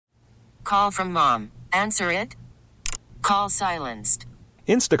call from mom. Answer it. Call silenced.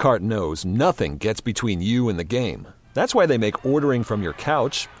 Instacart knows nothing gets between you and the game. That's why they make ordering from your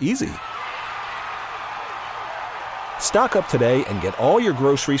couch easy. Stock up today and get all your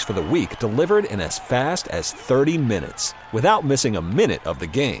groceries for the week delivered in as fast as 30 minutes without missing a minute of the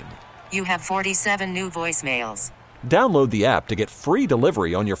game. You have 47 new voicemails. Download the app to get free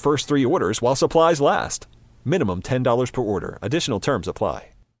delivery on your first 3 orders while supplies last. Minimum $10 per order. Additional terms apply.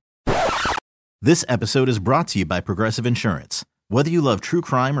 This episode is brought to you by Progressive Insurance. Whether you love true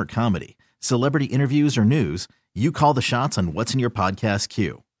crime or comedy, celebrity interviews or news, you call the shots on what's in your podcast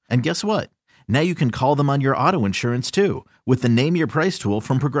queue. And guess what? Now you can call them on your auto insurance too with the Name Your Price tool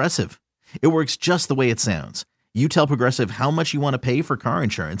from Progressive. It works just the way it sounds. You tell Progressive how much you want to pay for car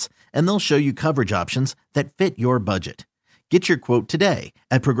insurance, and they'll show you coverage options that fit your budget. Get your quote today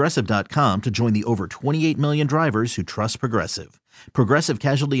at Progressive.com to join the over 28 million drivers who trust Progressive. Progressive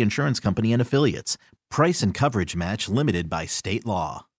Casualty Insurance Company and Affiliates. Price and coverage match limited by state law.